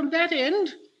coming up from that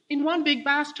end in one big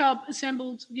bathtub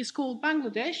assembled, is called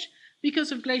Bangladesh,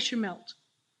 because of glacier melt.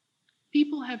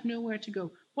 People have nowhere to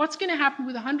go. What's going to happen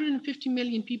with 150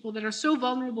 million people that are so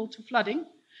vulnerable to flooding,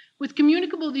 with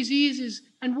communicable diseases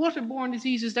and waterborne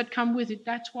diseases that come with it?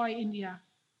 That's why India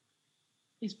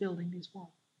is building this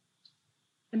wall.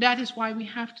 And that is why we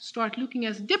have to start looking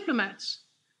as diplomats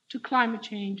to climate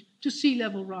change, to sea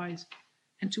level rise,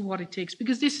 and to what it takes.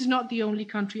 Because this is not the only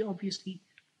country, obviously,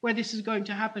 where this is going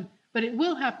to happen, but it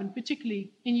will happen,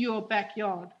 particularly in your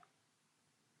backyard.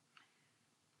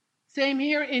 Same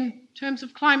here in terms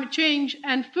of climate change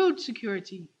and food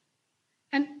security.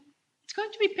 And it's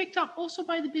going to be picked up also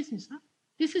by the business. Huh?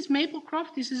 This is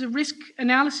Maplecroft. This is a risk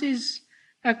analysis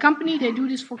company. They do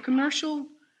this for commercial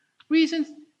reasons.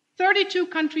 32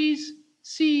 countries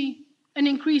see an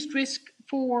increased risk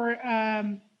for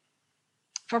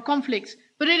conflicts,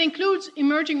 but it includes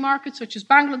emerging markets such as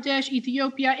Bangladesh,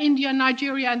 Ethiopia, India,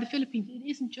 Nigeria, and the Philippines. It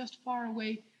isn't just far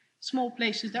away, small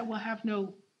places that will have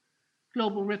no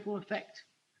global ripple effect.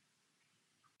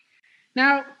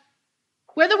 Now,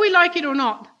 whether we like it or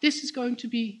not, this is going to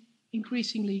be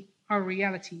increasingly our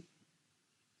reality.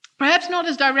 Perhaps not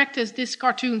as direct as this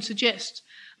cartoon suggests,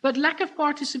 but lack of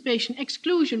participation,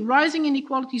 exclusion, rising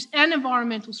inequalities, and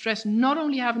environmental stress not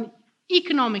only have an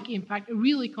economic impact, a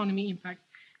real economy impact,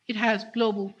 it has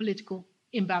global political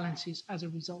imbalances as a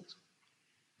result.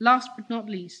 Last but not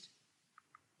least,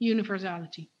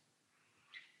 universality.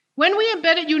 When we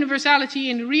embedded universality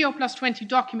in the Rio Plus 20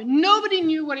 document, nobody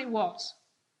knew what it was.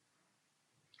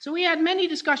 So we had many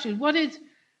discussions. What is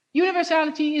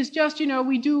universality? Is just,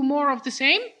 we do more of the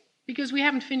same because we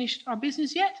haven't finished our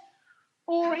business yet?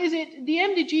 Or is it the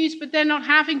MDGs, but they're not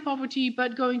having poverty,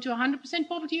 but going to 100%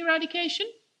 poverty eradication?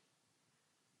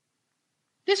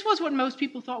 This was what most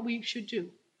people thought we should do.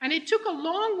 And it took a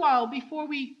long while before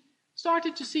we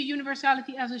started to see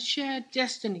universality as a shared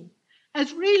destiny,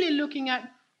 as really looking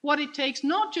at what it takes,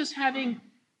 not just having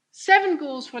 7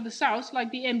 goals for the South,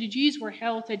 like the MDGs were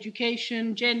health,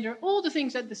 education, gender, all the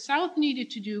things that the South needed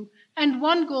to do, and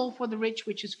 1 goal for the rich,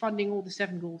 which is funding all the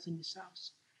 7 goals in the South.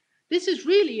 This is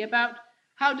really about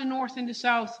how the North and the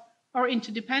South are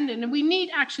interdependent, and we need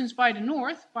actions by the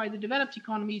North, by the developed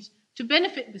economies, to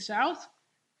benefit the South,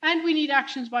 and we need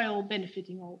actions by all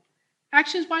benefiting all.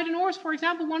 Actions by the North, for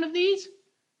example, one of these,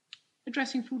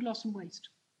 addressing food loss and waste.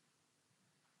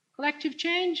 Collective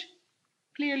change,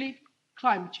 clearly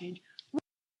climate change.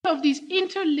 One of these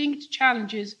interlinked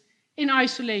challenges in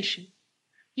isolation.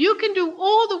 You can do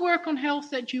all the work on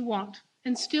health that you want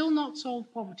and still not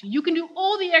solve poverty. You can do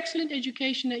all the excellent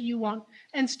education that you want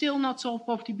and still not solve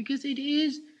poverty, because it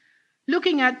is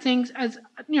looking at things as,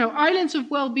 islands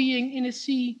of well-being in a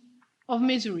sea of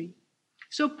misery.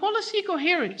 So policy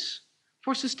coherence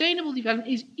for sustainable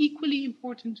development is equally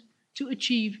important to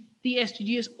achieve the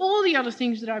SDGs, all the other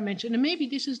things that I mentioned. And maybe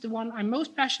this is the one I'm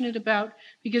most passionate about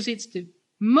because it's the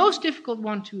most difficult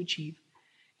one to achieve.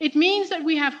 It means that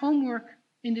we have homework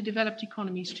in the developed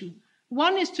economies too.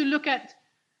 One is to look at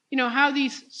how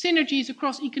these synergies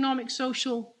across economic,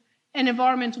 social, and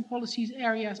environmental policies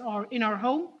areas are in our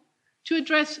home, to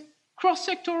address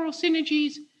cross-sectoral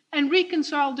synergies and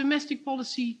reconcile domestic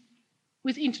policy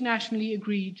with internationally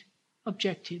agreed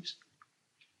objectives.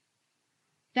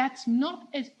 That's not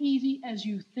as easy as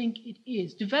you think it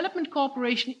is. Development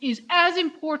cooperation is as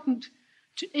important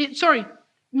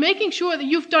making sure that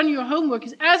you've done your homework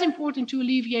is as important to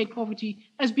alleviate poverty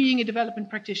as being a development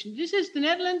practitioner. This is the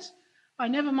Netherlands. I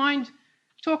never mind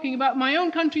talking about my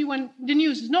own country when the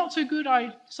news is not so good.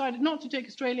 I decided not to take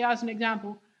Australia as an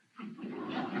example.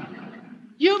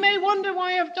 You may wonder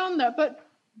why I've done that, but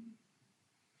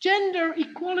gender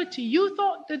equality. You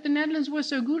thought that the Netherlands was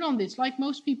so good on this, like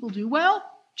most people do. Well,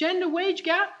 gender wage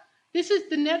gap, this is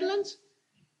the Netherlands,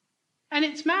 and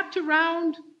it's mapped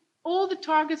around all the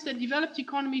targets that developed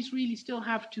economies really still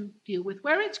have to deal with.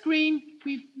 Where it's green,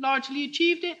 we've largely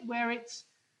achieved it. Where it's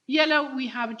yellow, we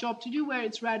have a job to do. Where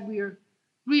it's red, we're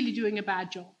really doing a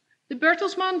bad job. The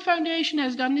Bertelsmann Foundation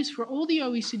has done this for all the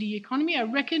OECD economy. I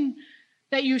reckon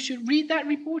that you should read that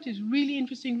report. It's really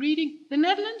interesting reading. The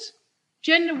Netherlands,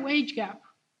 gender wage gap.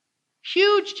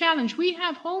 Huge challenge. We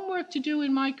have homework to do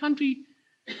in my country.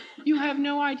 You have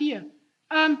no idea.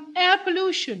 Air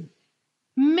pollution.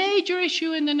 Major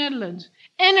issue in the Netherlands.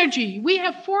 Energy. We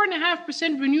have 4.5%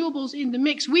 renewables in the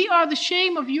mix. We are the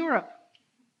shame of Europe.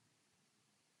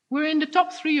 We're in the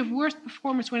top 3 of worst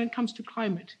performance when it comes to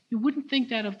climate. You wouldn't think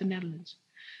that of the Netherlands.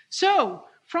 So,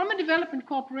 from a development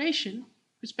cooperation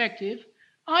perspective,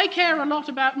 I care a lot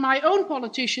about my own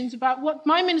politicians, about what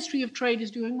my Ministry of Trade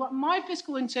is doing, what my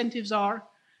fiscal incentives are,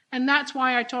 and that's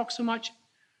why I talk so much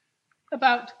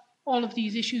about all of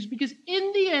these issues, because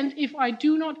in the end, if I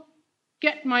do not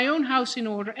get my own house in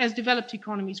order as developed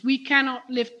economies, we cannot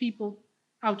lift people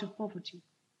out of poverty.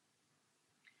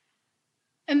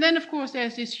 And then, of course,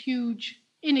 there's this huge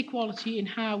inequality in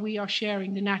how we are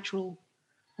sharing the natural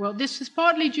world. This is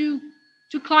partly due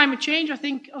to climate change. I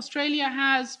think Australia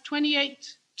has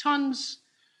 28 tons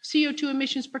CO2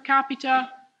 emissions per capita,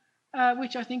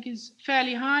 which I think is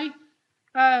fairly high.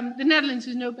 The Netherlands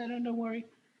is no better, don't worry.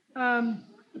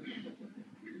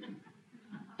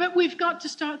 But we've got to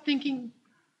start thinking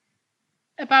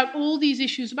about all these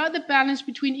issues, about the balance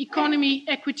between economy,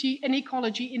 equity, and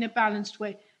ecology in a balanced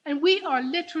way. And we are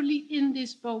literally in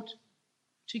this boat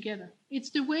together. It's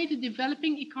the way the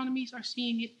developing economies are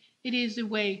seeing it. It is the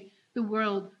way the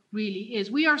world really is.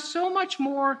 We are so much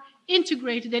more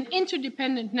integrated and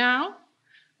interdependent now,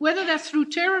 whether that's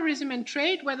through terrorism and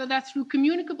trade, whether that's through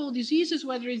communicable diseases,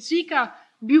 whether it's Zika,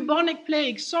 bubonic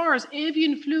plague, SARS,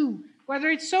 avian flu, whether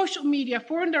it's social media,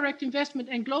 foreign direct investment,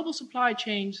 and global supply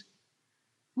chains.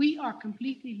 We are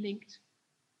completely linked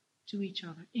to each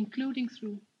other, including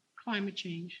through climate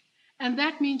change. And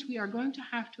that means we are going to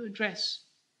have to address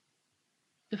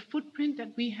the footprint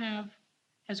that we have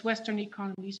as Western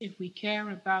economies if we care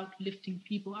about lifting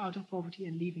people out of poverty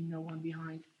and leaving no one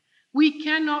behind. We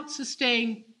cannot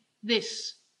sustain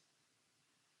this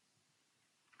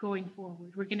going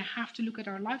forward. We're going to have to look at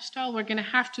our lifestyle. We're going to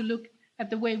have to look at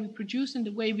the way we produce and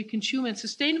the way we consume. And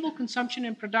sustainable consumption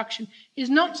and production is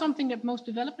not something that most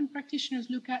development practitioners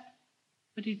look at,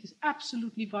 but it is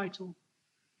absolutely vital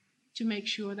to make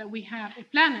sure that we have a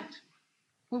planet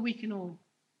where we can all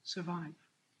survive.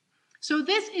 So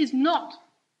this is not,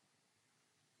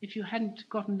 if you hadn't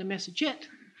gotten the message yet,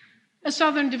 a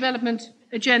Southern development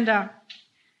agenda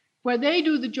where they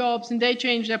do the jobs and they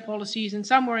change their policies, and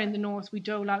somewhere in the north we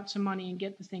dole out some money and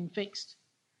get the thing fixed.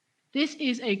 This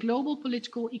is a global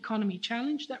political economy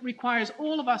challenge that requires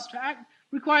all of us to act,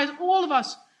 requires all of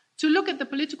us to look at the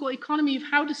political economy of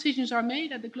how decisions are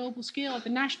made at the global scale, at the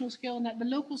national scale, and at the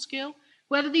local scale,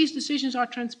 whether these decisions are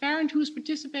transparent, who's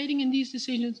participating in these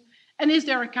decisions, and is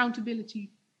there accountability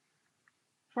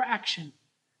for action.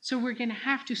 So we're going to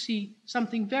have to see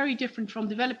something very different from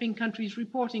developing countries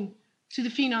reporting to the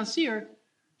financier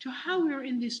to how we're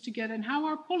in this together and how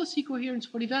our policy coherence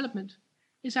for development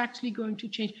is actually going to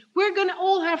change. We're going to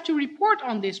all have to report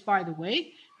on this, by the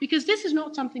way, because this is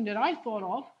not something that I thought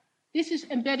of. This is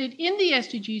embedded in the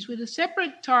SDGs with a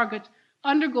separate target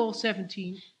under Goal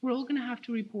 17. We're all going to have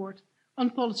to report on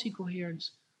policy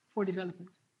coherence for development.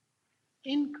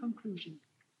 In conclusion,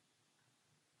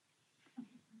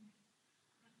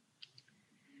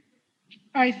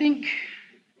 I think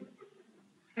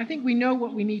we know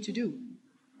what we need to do.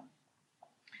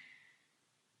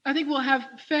 I think we'll have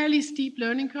fairly steep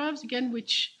learning curves, again,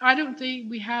 which I don't think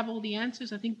we have all the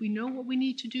answers. I think we know what we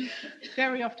need to do.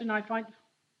 Very often I find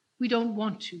we don't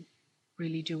want to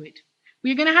really do it.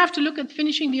 We're going to have to look at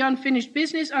finishing the unfinished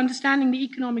business, understanding the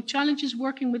economic challenges,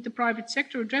 working with the private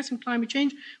sector, addressing climate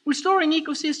change, restoring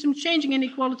ecosystems, changing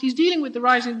inequalities, dealing with the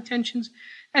rising tensions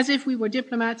as if we were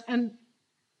diplomats, and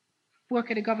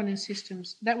work at a governance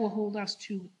systems that will hold us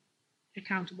to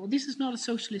accountable. This is not a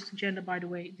socialist agenda, by the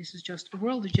way. This is just a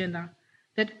world agenda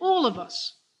that all of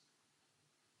us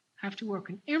have to work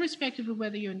on, irrespective of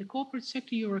whether you're in the corporate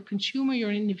sector, you're a consumer,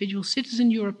 you're an individual citizen,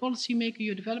 you're a policymaker,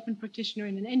 you're a development practitioner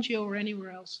in an NGO or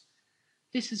anywhere else.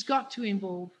 This has got to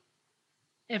involve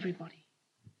everybody.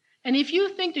 And if you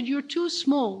think that you're too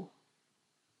small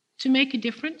to make a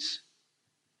difference,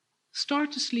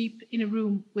 start to sleep in a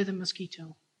room with a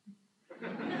mosquito.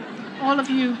 All of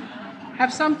you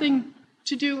have something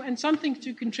to do and something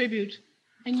to contribute,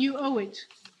 and you owe it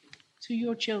to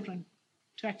your children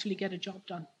to actually get a job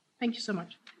done. Thank you so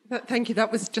much. Thank you.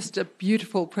 That was just a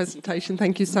beautiful presentation.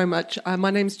 Thank you so much. My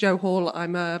name's Jo Hall.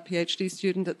 I'm a PhD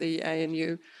student at the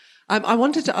ANU. I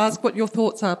wanted to ask what your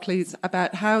thoughts are, please,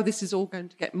 about how this is all going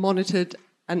to get monitored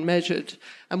and measured,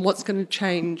 and what's going to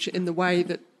change in the way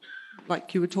that,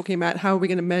 like you were talking about, how are we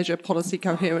going to measure policy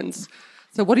coherence?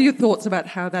 So what are your thoughts about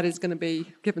how that is going to be,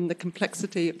 given the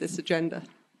complexity of this agenda?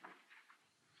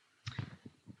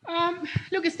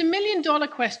 Look, it's the million-dollar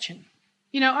question.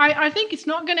 You know, I think it's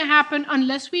not going to happen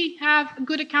unless we have a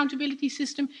good accountability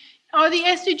system. Are the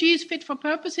SDGs fit for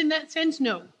purpose in that sense?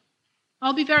 No.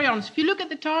 I'll be very honest. If you look at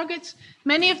the targets,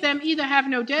 many of them either have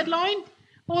no deadline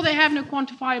or they have no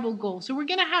quantifiable goal. So we're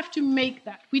going to have to make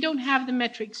that. We don't have the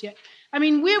metrics yet. I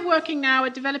mean, we're working now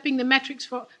at developing the metrics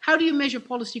for how do you measure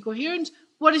policy coherence,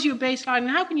 what is your baseline, and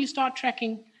how can you start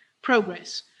tracking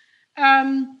progress.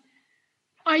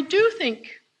 I do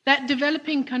think that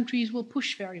developing countries will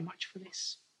push very much for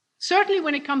this. Certainly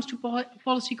when it comes to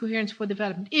policy coherence for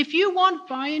development. If you want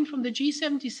buy-in from the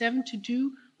G77 to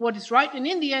do what is right, and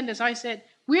in the end, as I said,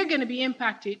 we're going to be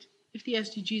impacted if the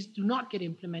SDGs do not get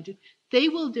implemented, they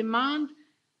will demand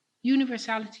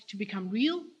universality to become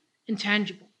real and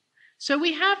tangible. So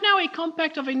we have now a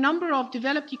compact of a number of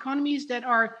developed economies that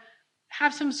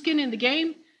have some skin in the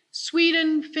game.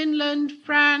 Sweden, Finland,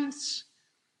 France,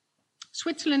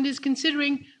 Switzerland is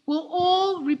considering, will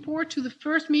all report to the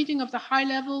first meeting of the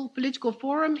high-level political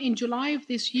forum in July of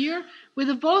this year with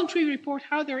a voluntary report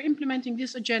how they're implementing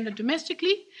this agenda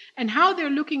domestically and how they're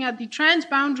looking at the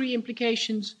transboundary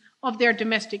implications of their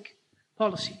domestic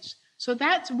policies. So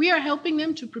we are helping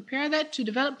them to prepare that, to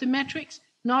develop the metrics.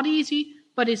 Not easy,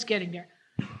 but it's getting there.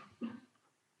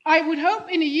 I would hope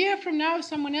in a year from now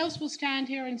someone else will stand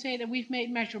here and say that we've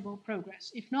made measurable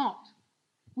progress. If not,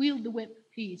 wield the whip,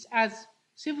 please. As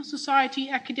civil society,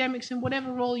 academics, in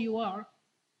whatever role you are,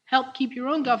 help keep your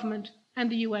own government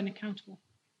and the UN accountable.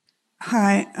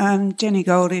 Hi, I'm Jenny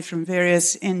Goldie from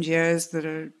various NGOs that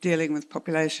are dealing with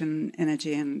population,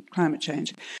 energy and climate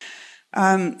change.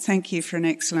 Thank you for an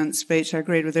excellent speech. I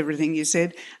agreed with everything you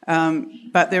said.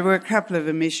 But there were a couple of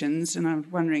omissions, and I'm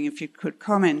wondering if you could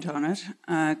comment on it.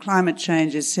 Climate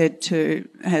change is said to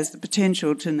has the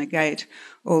potential to negate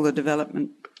all the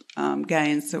development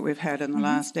gains that we've had in the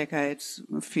last decades,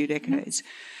 a few decades.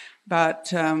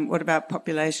 But what about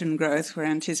population growth? We're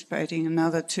anticipating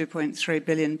another 2.3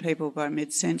 billion people by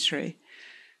mid-century.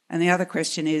 And the other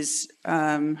question is,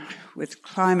 with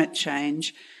climate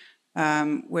change,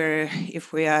 where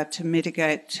if we are to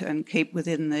mitigate and keep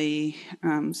within the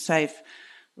safe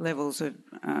levels of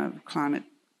climate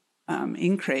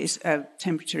increase,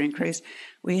 temperature increase,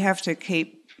 we have to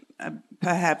keep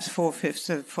perhaps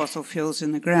 4/5 of fossil fuels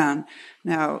in the ground.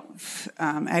 Now,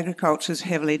 agriculture is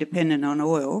heavily dependent on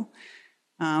oil.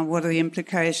 What are the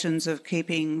implications of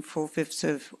keeping 4/5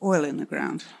 of oil in the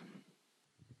ground?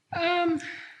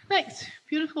 Thanks.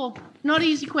 Beautiful. Not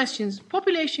easy questions.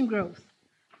 Population growth.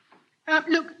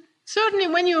 Look, certainly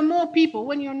when you're more people,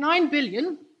 when you're 9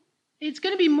 billion, it's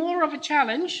going to be more of a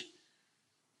challenge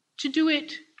to do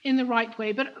it in the right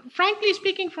way. But frankly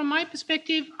speaking, from my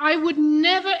perspective, I would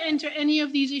never enter any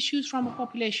of these issues from a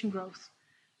population growth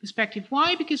perspective.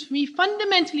 Why? Because for me,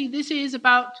 fundamentally, this is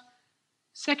about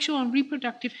sexual and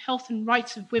reproductive health and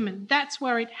rights of women. That's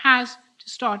where it has to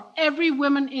start. Every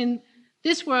woman in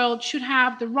this world should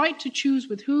have the right to choose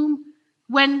with whom,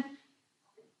 when,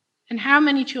 and how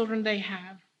many children they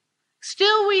have.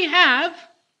 Still, we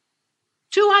have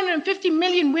 250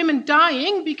 million women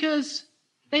dying because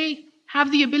they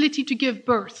have the ability to give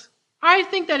birth. I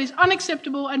think that is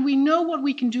unacceptable, and we know what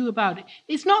we can do about it.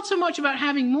 It's not so much about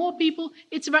having more people,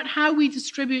 it's about how we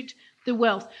distribute the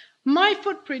wealth. My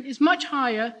footprint is much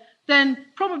higher than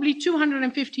probably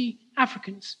 250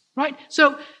 Africans, right?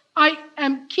 So I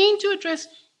am keen to address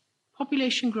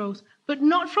population growth, but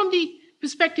not from the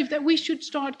perspective that we should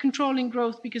start controlling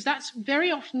growth, because that's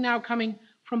very often now coming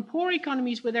from poor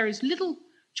economies where there is little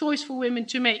choice for women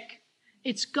to make.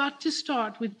 It's got to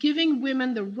start with giving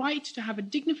women the right to have a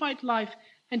dignified life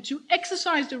and to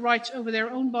exercise the rights over their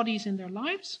own bodies and their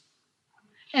lives.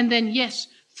 And then, yes,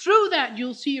 through that,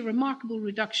 you'll see a remarkable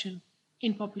reduction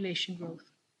in population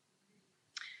growth.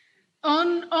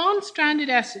 On stranded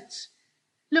assets,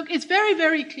 look, it's very,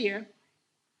 very clear.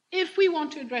 If we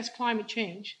want to address climate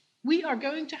change, we are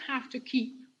going to have to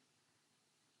keep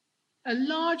a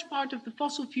large part of the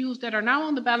fossil fuels that are now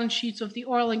on the balance sheets of the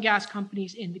oil and gas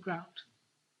companies in the ground.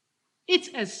 It's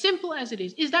as simple as it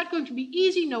is. Is that going to be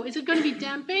easy? No. Is it going to be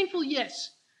damn painful?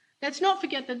 Yes. Let's not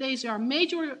forget that these are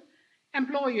major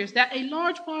employers, that a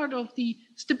large part of the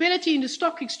stability in the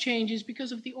stock exchange is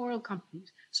because of the oil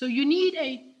companies. So you need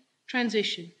a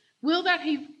transition. Will that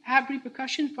have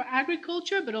repercussions for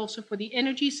agriculture, but also for the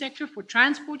energy sector, for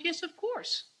transport? Yes, of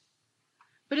course.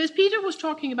 But as Peter was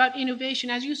talking about innovation,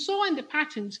 as you saw in the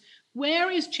patents, where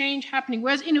is change happening?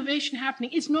 Where's innovation happening?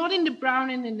 It's not in the brown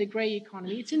and in the grey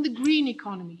economy. It's in the green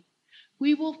economy.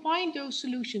 We will find those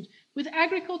solutions. With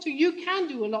agriculture, you can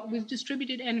do a lot with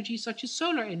distributed energy, such as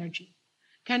solar energy.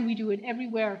 Can we do it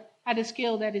everywhere at a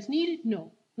scale that is needed?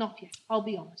 No, not yet. I'll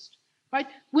be honest. Right?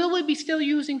 Will we be still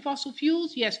using fossil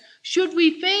fuels? Yes. Should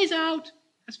we phase out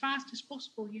as fast as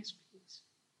possible? Yes, please.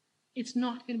 It's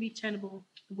not going to be tenable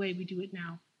the way we do it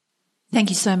now. Thank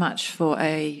you so much for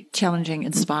a challenging,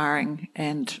 inspiring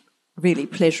and really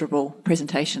pleasurable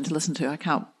presentation to listen to. I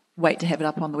can't wait to have it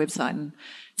up on the website and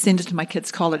send it to my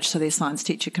kids' college so their science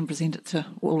teacher can present it to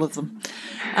all of them.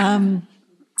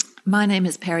 My name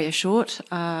is Paria Short.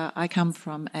 I come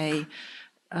from a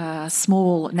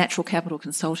small natural capital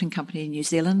consulting company in New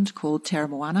Zealand called Terra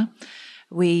Moana.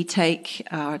 We take,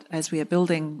 as we are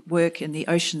building work in the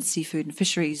ocean, seafood and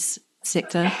fisheries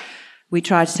sector, we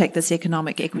try to take this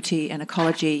economic equity and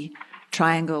ecology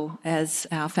triangle as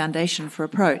our foundation for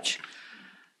approach.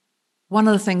 One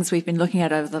of the things we've been looking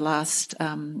at over the last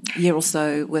year or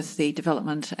so with the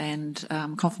development and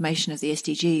confirmation of the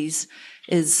SDGs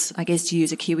is, I guess to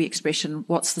use a Kiwi expression,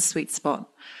 what's the sweet spot?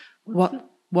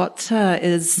 What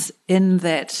is in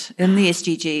the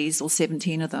SDGs, or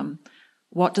 17 of them,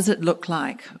 what does it look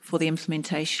like for the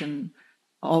implementation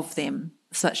of them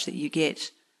such that you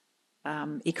get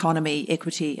economy,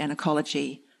 equity and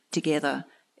ecology together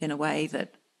in a way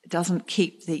that doesn't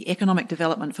keep the economic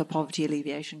development for poverty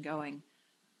alleviation going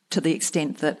to the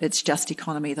extent that it's just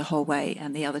economy the whole way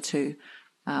and the other two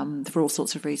for all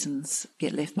sorts of reasons,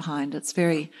 get left behind. It's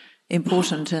very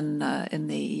important in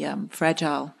the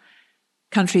fragile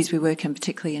countries we work in,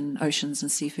 particularly in oceans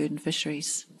and seafood and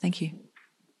fisheries. Thank you.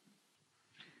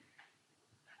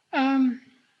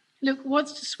 Look,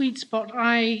 what's the sweet spot?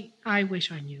 I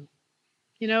wish I knew.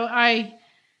 You know, I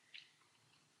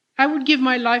would give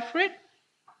my life for it,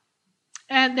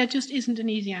 and there just isn't an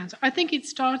easy answer. I think it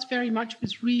starts very much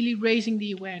with really raising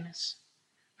the awareness.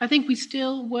 I think we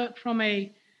still work from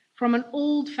an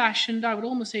old-fashioned, I would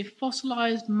almost say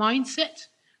fossilized mindset.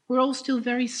 We're all still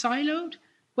very siloed,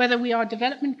 whether we are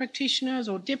development practitioners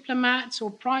or diplomats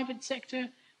or private sector.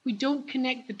 We don't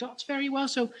connect the dots very well.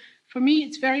 So for me,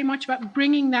 it's very much about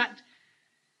bringing that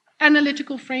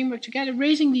analytical framework together,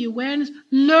 raising the awareness,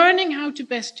 learning how to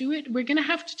best do it. We're going to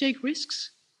have to take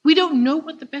risks. We don't know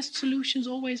what the best solutions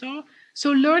always are.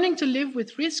 So learning to live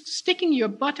with risks, sticking your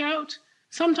butt out,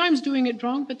 sometimes doing it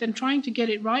wrong, but then trying to get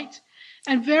it right.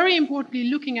 And very importantly,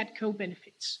 looking at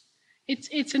co-benefits.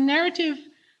 It's a narrative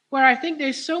where I think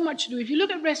there's so much to do. If you look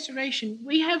at restoration,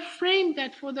 we have framed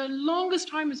that for the longest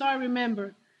time as I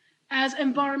remember as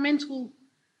environmental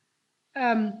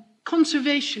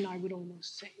conservation, I would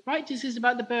almost say, right? This is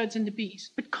about the birds and the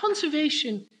bees. But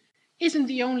conservation isn't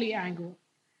the only angle.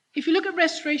 If you look at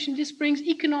restoration, this brings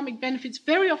economic benefits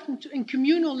very often in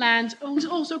communal lands,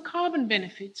 also carbon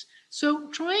benefits. So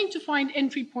trying to find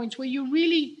entry points where you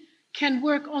really can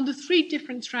work on the three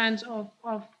different strands of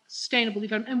sustainable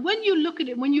development. And when you look at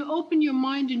it, when you open your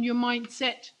mind and your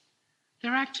mindset,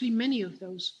 there are actually many of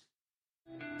those.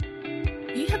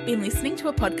 You have been listening to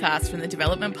a podcast from the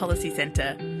Development Policy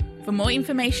Centre. For more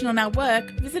information on our work,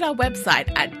 visit our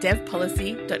website at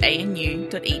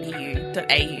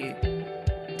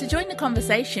devpolicy.anu.edu.au. To join the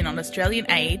conversation on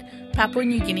Australian aid, Papua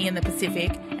New Guinea and the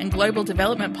Pacific, and global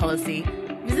development policy,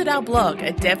 visit our blog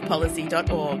at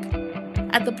devpolicy.org.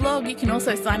 At the blog, you can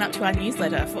also sign up to our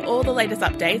newsletter for all the latest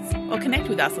updates or connect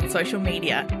with us on social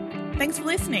media. Thanks for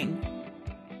listening.